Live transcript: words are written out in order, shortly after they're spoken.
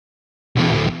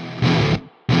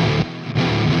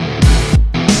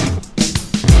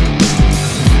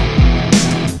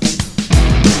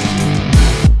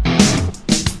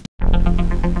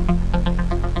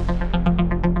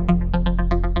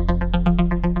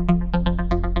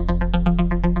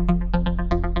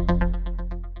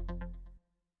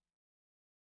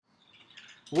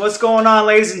What's going on,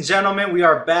 ladies and gentlemen? We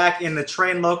are back in the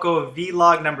Train Loco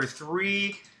vlog number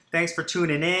 3. Thanks for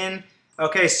tuning in.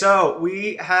 Okay, so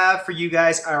we have for you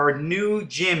guys our new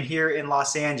gym here in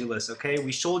Los Angeles. Okay,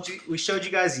 we showed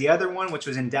you guys the other one, which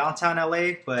was in downtown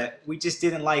LA, but we just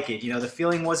didn't like it. You know, the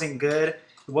feeling wasn't good.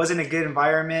 It wasn't a good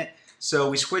environment.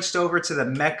 So we switched over to the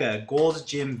Mecca Gold's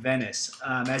Gym Venice.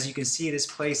 As you can see, this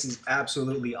place is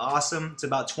absolutely awesome. It's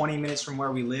about 20 minutes from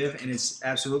where we live, and it's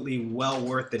absolutely well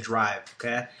worth the drive.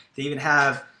 Okay, they even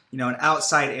have an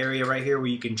outside area right here where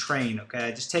you can train.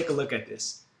 Okay, just take a look at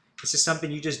this. This is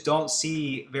something you just don't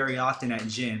see very often at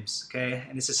gyms. Okay,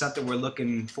 and this is something we're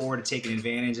looking forward to taking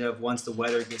advantage of once the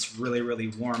weather gets really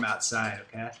warm outside.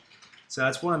 Okay. So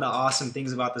that's one of the awesome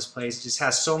things about this place. It just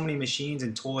has so many machines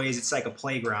and toys. It's like a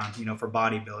playground, for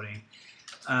bodybuilding.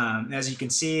 As you can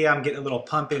see, I'm getting a little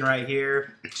pump in right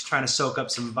here, just trying to soak up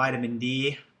some vitamin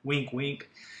D. Wink, wink.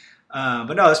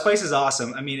 But no, this place is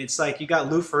awesome. I mean, it's like you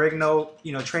got Lou Ferrigno,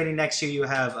 training next to you. You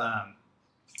have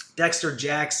Dexter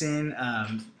Jackson,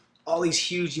 all these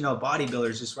huge,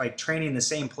 bodybuilders just like training in the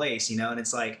same place, and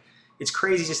it's like, it's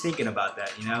crazy just thinking about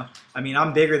that, I mean,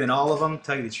 I'm bigger than all of them, to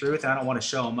tell you the truth. I don't want to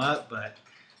show them up, but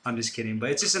I'm just kidding.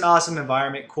 But it's just an awesome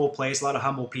environment, cool place, a lot of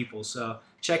humble people. So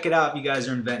check it out if you guys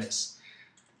are in Venice.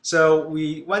 So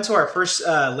we went to our first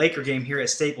Laker game here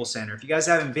at Staples Center. If you guys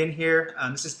haven't been here,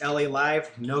 this is LA Live,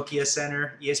 Nokia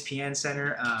Center, ESPN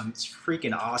Center. It's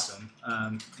freaking awesome.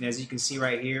 And as you can see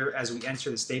right here, as we enter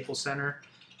the Staples Center,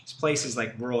 this place is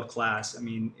like world class. I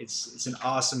mean, it's an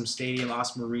awesome stadium,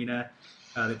 awesome arena.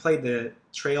 They played the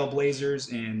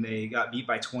Trailblazers and they got beat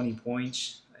by 20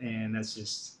 points, and that's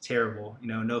just terrible.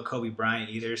 No Kobe Bryant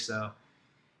either, so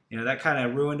that kind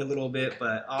of ruined a little bit,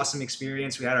 but awesome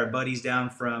experience. We had our buddies down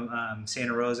from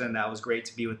Santa Rosa, and that was great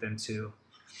to be with them too.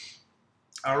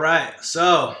 All right,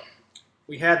 so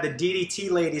we had the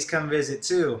DDT ladies come visit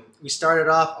too. We started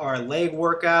off our leg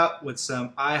workout with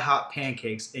some IHOP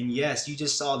pancakes, and yes, you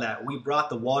just saw that. We brought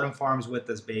the Walden Farms with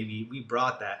us, baby. We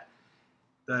brought that.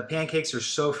 The pancakes are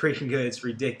so freaking good, it's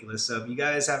ridiculous. So if you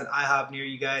guys have an IHOP near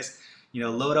you guys,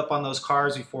 load up on those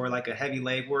carbs before like a heavy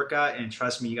leg workout, and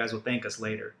trust me, you guys will thank us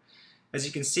later. As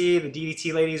you can see, the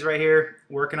DDT ladies right here,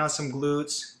 working on some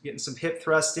glutes, getting some hip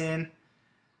thrust in.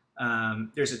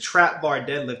 There's a trap bar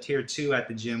deadlift here too at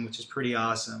the gym, which is pretty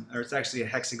awesome. Or it's actually a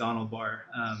hexagonal bar.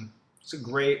 It's a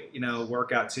great,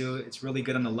 workout too. It's really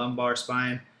good on the lumbar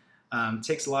spine.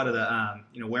 Takes a lot of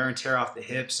the wear and tear off the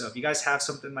hips. So if you guys have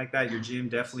something like that at your gym,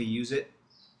 definitely use it.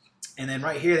 And then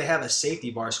right here they have a safety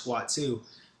bar squat too,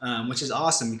 which is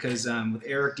awesome because with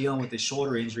Eric dealing with his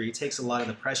shoulder injury, it takes a lot of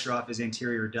the pressure off his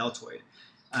anterior deltoid.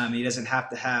 He doesn't have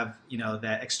to have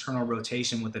that external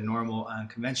rotation with a normal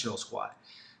conventional squat.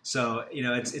 So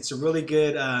it's a really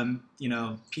good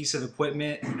piece of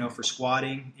equipment for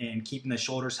squatting and keeping the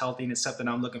shoulders healthy, and it's something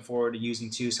I'm looking forward to using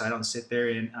too, so I don't sit there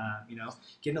and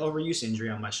get an overuse injury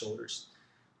on my shoulders.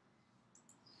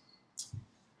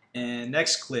 And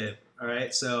next clip. All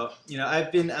right, so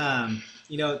I've been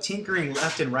tinkering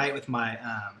left and right with my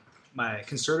my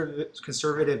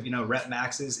conservative rep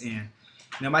maxes, and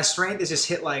my strength is just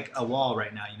hit like a wall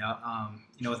right now.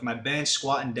 With my bench,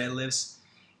 squat, and deadlifts.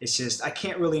 It's just, I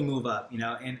can't really move up,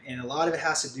 and a lot of it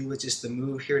has to do with just the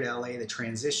move here to LA, the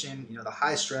transition, the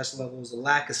high stress levels, the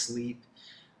lack of sleep,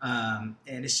 and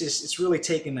it's really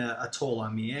taking a toll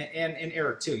on me, and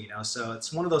Eric too, so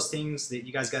it's one of those things that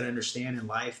you guys got to understand in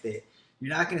life, that you're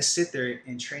not going to sit there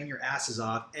and train your asses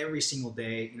off every single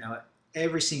day,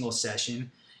 every single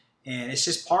session, and it's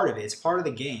just part of it. It's part of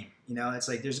the game, it's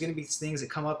like there's going to be things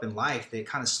that come up in life that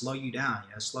kind of slow you down,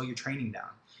 slow your training down.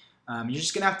 You're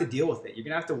just going to have to deal with it. You're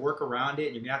going to have to work around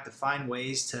it. You're going to have to find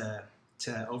ways to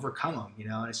overcome them,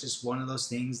 and it's just one of those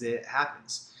things that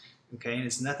happens, okay? And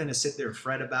it's nothing to sit there and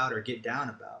fret about or get down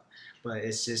about, but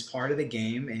it's just part of the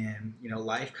game, and,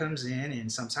 life comes in,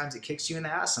 and sometimes it kicks you in the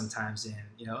ass sometimes, and,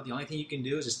 the only thing you can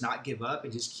do is just not give up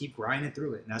and just keep grinding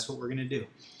through it, and that's what we're going to do.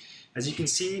 As you can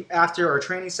see, after our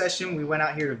training session, we went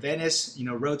out here to Venice,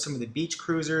 rode some of the beach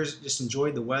cruisers, just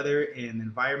enjoyed the weather and the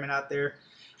environment out there.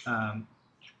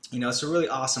 It's a really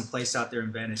awesome place out there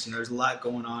in Venice. There's a lot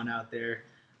going on out there.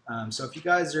 So if you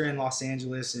guys are in Los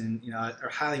Angeles, and I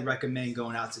highly recommend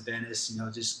going out to Venice.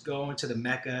 Just going to the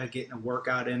Mecca, getting a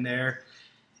workout in there,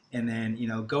 and then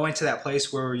going to that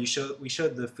place where we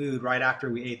showed the food right after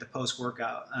we ate the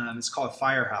post-workout. It's called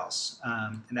Firehouse,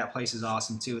 and that place is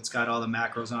awesome too. It's got all the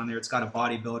macros on there. It's got a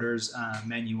bodybuilder's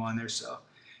menu on there. So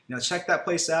check that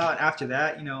place out. And after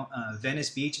that, Venice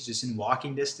Beach is just in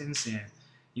walking distance, and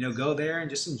go there and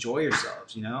just enjoy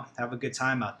yourselves, have a good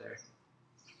time out there.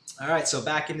 All right, so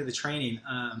back into the training.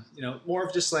 More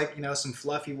of just like, some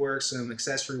fluffy work, some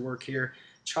accessory work here.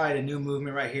 tried a new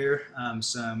movement right here,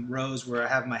 some rows where I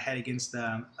have my head against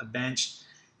a bench,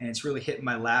 and it's really hitting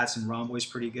my lats and rhomboids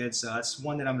pretty good. So that's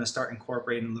one that I'm going to start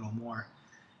incorporating a little more.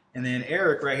 And then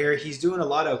Eric right here, he's doing a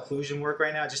lot of occlusion work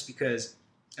right now just because,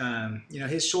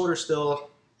 his shoulder's still,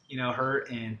 hurt,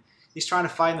 and he's trying to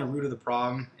find the root of the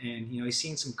problem. And, he's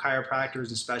seen some chiropractors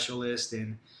and specialists,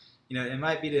 and, it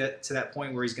might be to that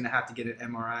point where he's going to have to get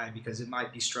an MRI because it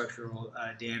might be structural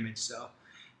damage. So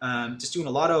just doing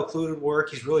a lot of occluded work.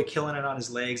 He's really killing it on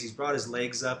his legs. He's brought his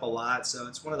legs up a lot. So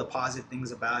it's one of the positive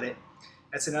things about it.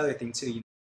 That's another thing too.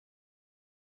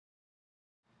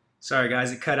 Sorry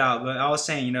guys, it cut out, but I was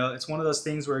saying, it's one of those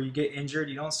things where you get injured,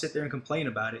 you don't sit there and complain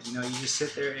about it. You just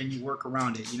sit there and you work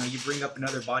around it. You bring up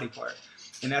another body part.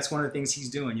 And that's one of the things he's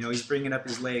doing. He's bringing up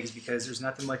his legs because there's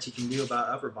nothing much he can do about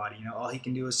upper body. All he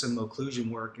can do is some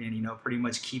occlusion work and, pretty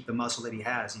much keep the muscle that he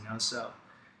has, So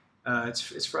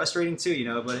it's frustrating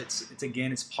too, but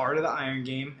it's part of the iron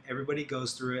game. Everybody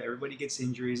goes through it. Everybody gets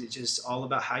injuries. It's just all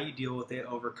about how you deal with it,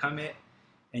 overcome it,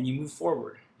 and you move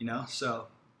forward, So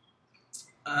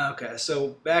okay, so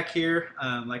back here,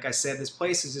 like I said, this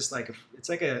place is just it's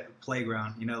like a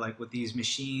playground, like with these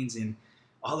machines and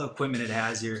all the equipment it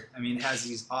has here. I mean, it has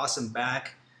these awesome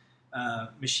back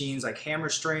machines like hammer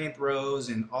strength rows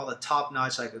and all the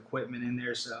top-notch equipment in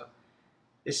there. So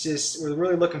it's just, we're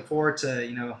really looking forward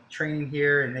to training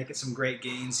here and making some great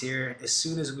gains here as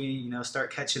soon as we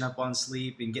start catching up on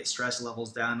sleep and get stress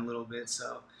levels down a little bit.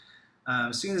 So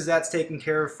as soon as that's taken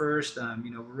care of first,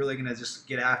 we're really going to just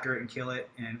get after it and kill it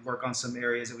and work on some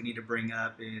areas that we need to bring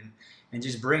up and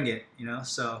just bring it,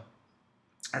 So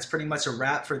that's pretty much a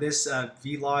wrap for this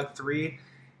vlog 3.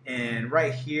 And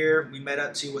right here, we met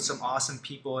up with some awesome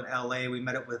people in LA. We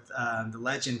met up with the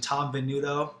legend Tom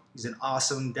Venuto. He's an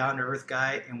awesome, down-to-earth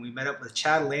guy. And we met up with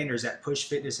Chad Landers at Push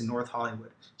Fitness in North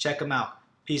Hollywood. Check him out.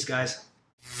 Peace, guys.